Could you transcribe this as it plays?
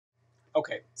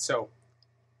Okay, so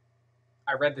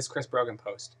I read this Chris Brogan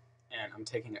post, and I'm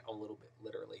taking it a little bit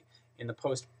literally. In the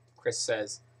post, Chris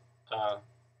says, uh,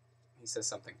 he says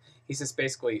something. He says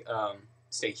basically,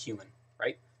 stay human,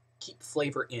 right? Keep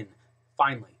flavor in.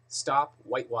 Finally, stop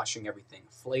whitewashing everything.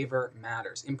 Flavor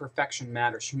matters. Imperfection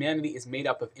matters. Humanity is made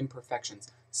up of imperfections.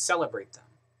 Celebrate them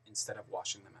instead of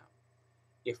washing them out.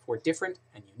 If we're different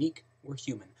and unique, we're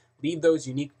human. Leave those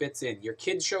unique bits in. Your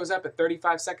kid shows up at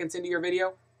 35 seconds into your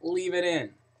video, leave it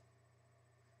in.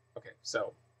 Okay,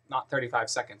 so not 35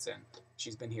 seconds in.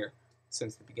 She's been here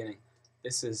since the beginning.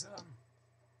 This is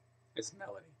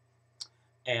Melody.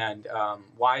 And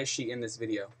why is she in this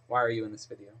video? Why are you in this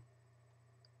video?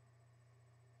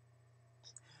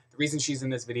 The reason she's in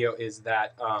this video is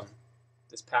that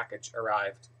this package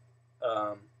arrived.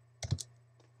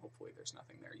 Hopefully there's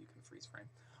nothing there. You can freeze frame.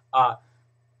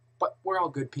 But we're all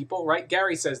good people, right?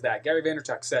 Gary says that. Gary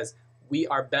Vaynerchuk says, we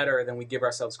are better than we give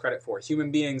ourselves credit for.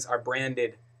 Human beings are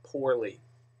branded poorly.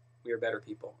 We are better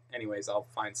people. Anyways, I'll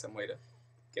find some way to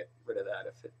get rid of that.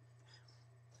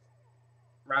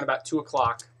 Around about 2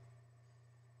 o'clock,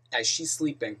 as she's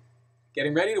sleeping,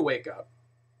 getting ready to wake up,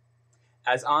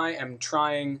 as I am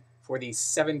trying for the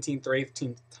 17th or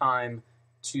 18th time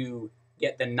to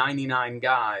get the 99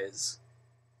 guys,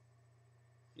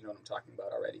 you know what I'm talking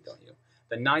about already, don't you?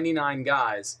 The 99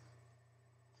 guys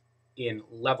in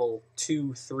level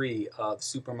 2, 3 of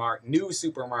new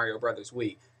Super Mario Brothers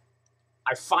Wii.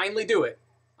 I finally do it.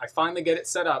 I finally get it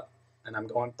set up, and I'm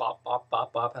going bop, bop,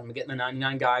 bop, bop. I'm getting the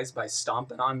 99 guys by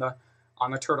stomping on the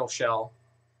turtle shell.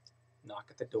 Knock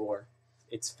at the door.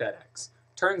 It's FedEx.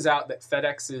 Turns out that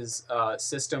FedEx's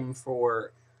system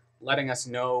for letting us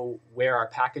know where our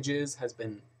package is has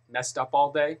been messed up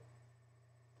all day.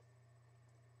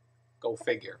 Go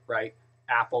figure, right?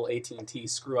 Apple, AT&T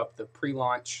screw up the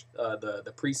pre-launch,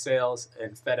 the pre-sales,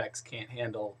 and FedEx can't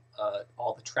handle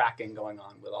all the tracking going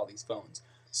on with all these phones.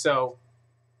 So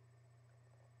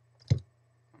I'm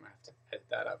going to have to edit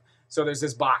that up. So there's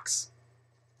this box.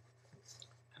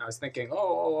 And I was thinking,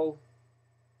 oh,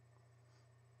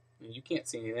 you can't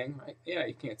see anything, right? Yeah,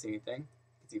 you can't see anything.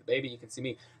 You can see the baby, you can see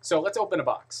me. So let's open a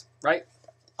box, right?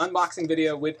 Unboxing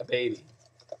video with a baby.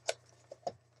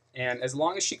 And as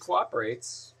long as she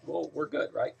cooperates, well, we're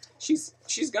good, right? She's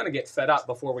going to get fed up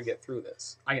before we get through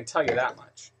this. I can tell you that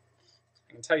much.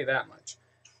 I can tell you that much.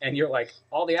 And you're like,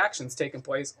 all the action's taking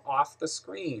place off the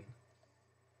screen.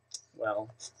 Well,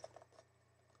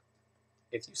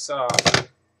 if you saw,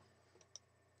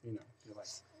 you know, you're like,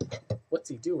 what's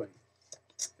he doing?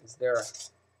 Is there a...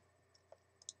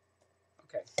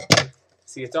 Okay.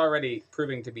 See, it's already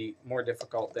proving to be more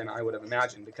difficult than I would have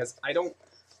imagined because I don't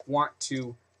want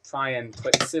to try and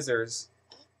put scissors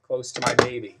close to my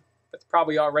baby. That's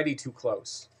probably already too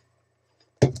close.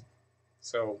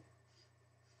 So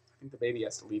I think the baby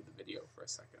has to leave the video for a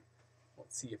second.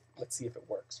 Let's see if it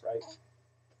works, right?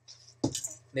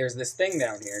 There's this thing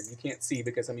down here you can't see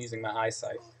because I'm using my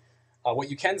eyesight. What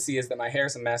you can see is that my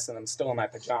hair's a mess and I'm still in my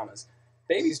pajamas.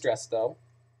 Baby's dressed though.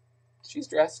 She's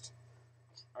dressed.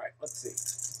 All right, let's see.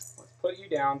 Let's put you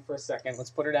down for a second.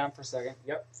 Let's put her down for a second.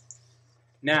 Yep.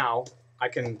 Now I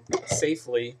can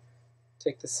safely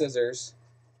take the scissors.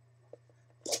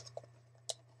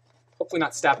 Hopefully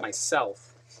not stab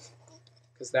myself,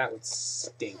 because that would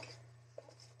stink.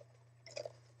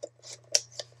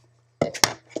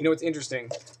 You know what's interesting?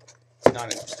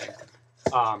 Not interesting.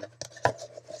 You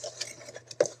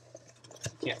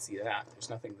can't see that. There's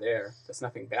nothing there. There's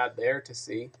nothing bad there to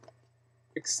see,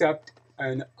 except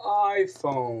an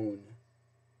iPhone.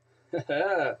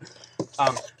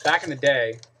 Back in the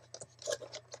day,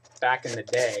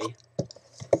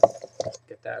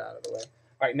 get that out of the way.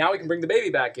 All right, now we can bring the baby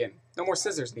back in. No more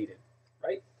scissors needed,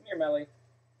 right? Come here, Melly.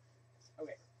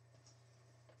 Okay.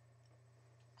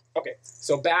 Okay,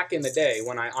 so back in the day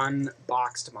when I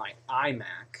unboxed my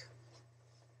iMac,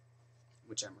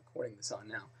 which I'm recording this on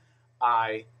now,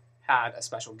 I had a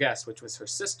special guest, which was her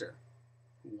sister,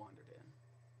 who wandered in.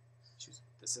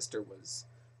 The sister was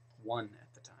 1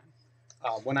 at the time.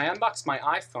 When I unboxed my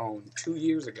iPhone 2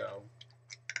 years ago,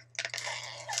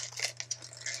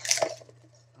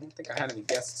 I don't think I had any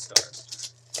guest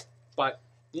stars. But,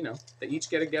 you know, they each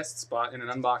get a guest spot in an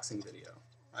unboxing video,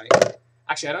 right?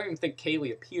 Actually, I don't even think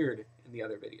Kaylee appeared in the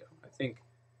other video. I think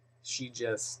she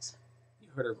just, you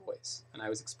heard her voice, and I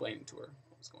was explaining to her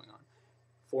what was going on.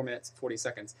 4 minutes, 40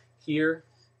 seconds. Here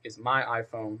is my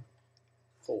iPhone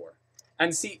 4.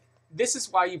 And see, this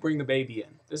is why you bring the baby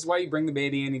in. This is why you bring the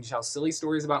baby in and you tell silly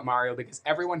stories about Mario, because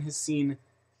everyone has seen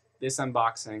this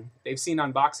unboxing. They've seen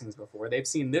unboxings before. They've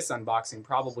seen this unboxing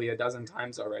probably a dozen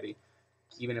times already,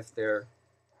 even if they're,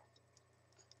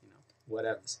 you know,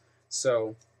 whatevs.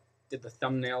 So, did the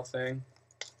thumbnail thing.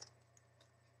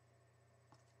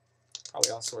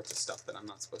 Probably all sorts of stuff that I'm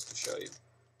not supposed to show you.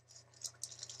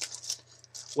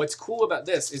 What's cool about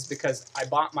this is because I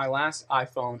bought my last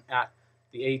iPhone at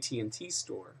the AT&T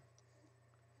store,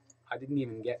 I didn't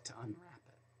even get to unwrap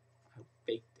it. I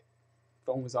baked it. The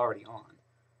phone was already on.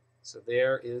 So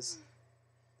there is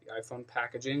the iPhone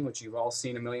packaging, which you've all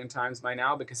seen a million times by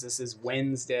now because this is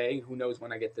Wednesday. Who knows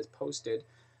when I get this posted.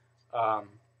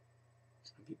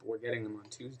 People were getting them on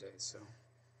Tuesdays, so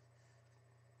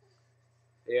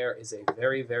there is a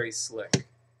very, very slick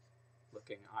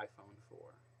looking iPhone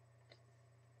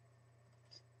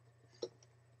 4.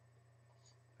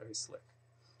 Very slick.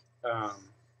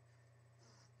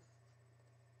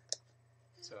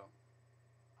 So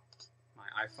my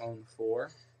iPhone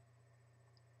 4.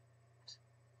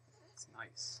 It's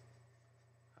nice.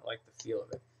 I like the feel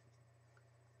of it.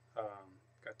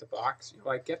 Got the box. You're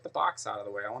like, get the box out of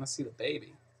the way. I want to see the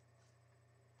baby.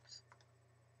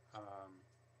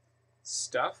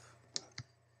 Stuff.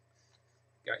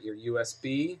 Got your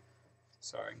USB.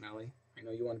 Sorry, Melly. I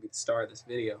know you want to be the star of this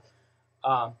video.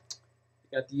 You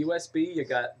got the USB. You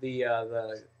got the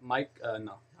mic. No,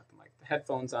 not the mic. The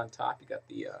headphones on top. You got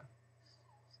the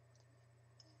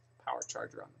power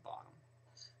charger on the bottom.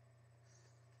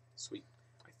 Sweet.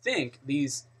 I think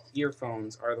these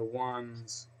earphones are the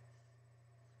ones.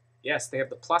 Yes, they have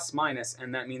the plus minus,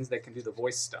 and that means they can do the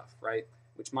voice stuff, right?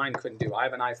 Which mine couldn't do. I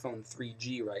have an iPhone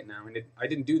 3G right now, and I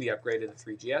didn't do the upgrade to the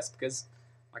 3GS because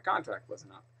my contract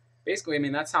wasn't up. Basically, I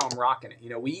mean, that's how I'm rocking it.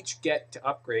 You know, we each get to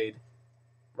upgrade,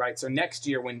 right? So next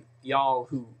year, when y'all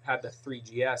who had the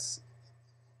 3GS,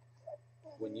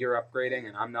 when you're upgrading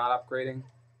and I'm not upgrading,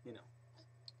 you know,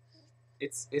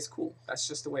 it's cool. That's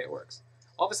just the way it works.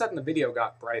 All of a sudden, the video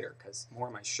got brighter because more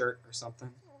of my shirt or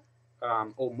something.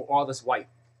 All this white.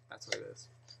 That's what it is.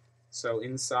 So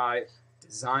inside,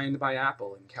 designed by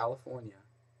Apple in California.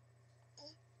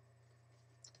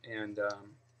 And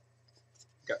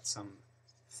got some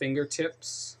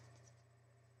fingertips.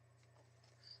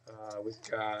 We've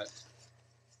got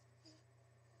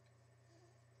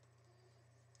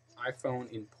iPhone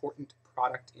important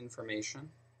product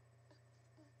information.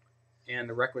 And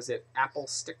the requisite Apple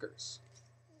stickers.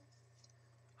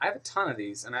 I have a ton of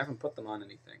these, and I haven't put them on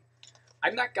anything.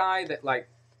 I'm that guy that, like,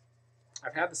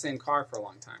 I've had the same car for a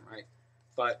long time, right?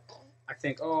 But I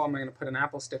think, oh, I'm going to put an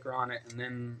Apple sticker on it, and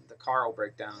then the car will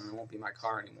break down, and it won't be my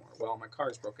car anymore. Well, my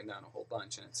car's broken down a whole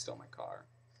bunch, and it's still my car.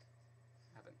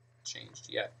 I haven't changed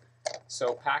yet.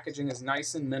 So packaging is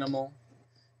nice and minimal.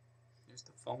 Here's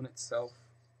the phone itself.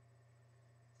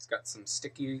 It's got some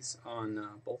stickies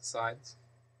on both sides.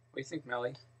 What do you think,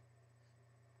 Melly? What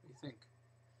do you think?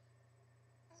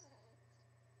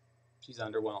 She's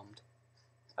underwhelmed.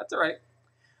 That's all right.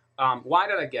 Why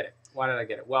did I get it? Why did I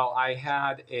get it? Well, I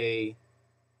had a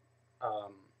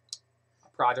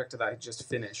project that I just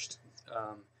finished,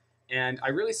 and I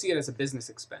really see it as a business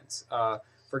expense.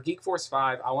 For Geek Force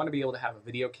 5, I want to be able to have a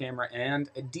video camera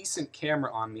and a decent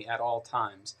camera on me at all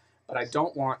times, but I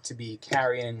don't want to be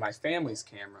carrying my family's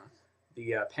camera,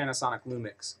 the Panasonic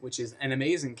Lumix, which is an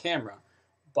amazing camera,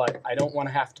 but I don't want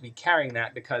to have to be carrying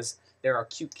that because there are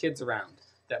cute kids around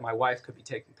that my wife could be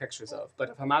taking pictures of. But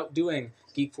if I'm out doing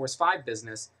Geek Force 5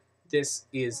 business, this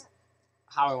is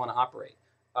how I want to operate.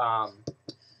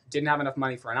 Didn't have enough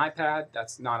money for an iPad.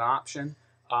 That's not an option.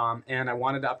 And I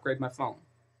wanted to upgrade my phone.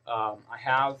 I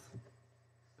have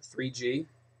the 3G,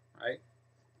 right?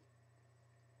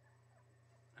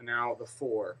 And now the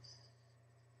 4,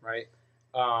 right?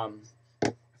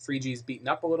 3G is beaten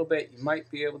up a little bit. You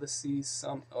might be able to see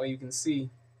some, oh, you can see,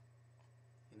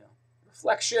 you know,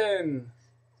 reflection.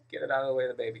 Get it out of the way of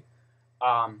the baby.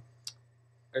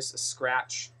 There's a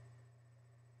scratch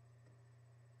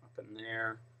up in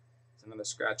there. There's another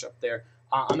scratch up there.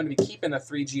 I'm going to be keeping the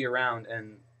 3G around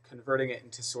and converting it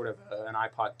into sort of an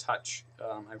iPod Touch.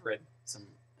 I've read some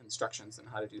instructions on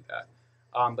how to do that.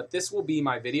 But this will be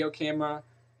my video camera,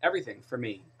 everything for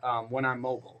me when I'm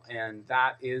mobile. And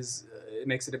that is, it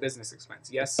makes it a business expense.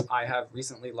 Yes, I have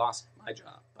recently lost my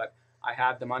job, but I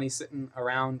had the money sitting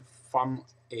around from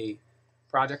a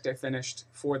project I finished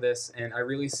for this, and I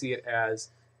really see it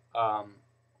as a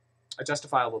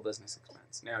justifiable business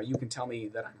expense. Now, you can tell me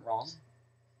that I'm wrong,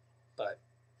 but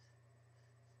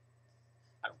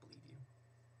I don't believe you.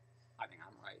 I think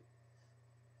I'm right.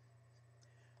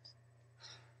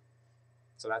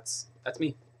 So that's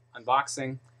me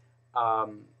unboxing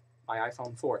my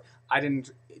iPhone 4. I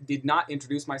did not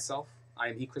introduce myself. I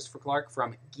am E. Christopher Clark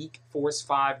from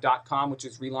GeekForce5.com, which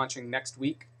is relaunching next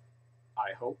week,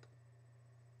 I hope.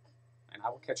 And I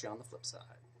will catch you on the flip side.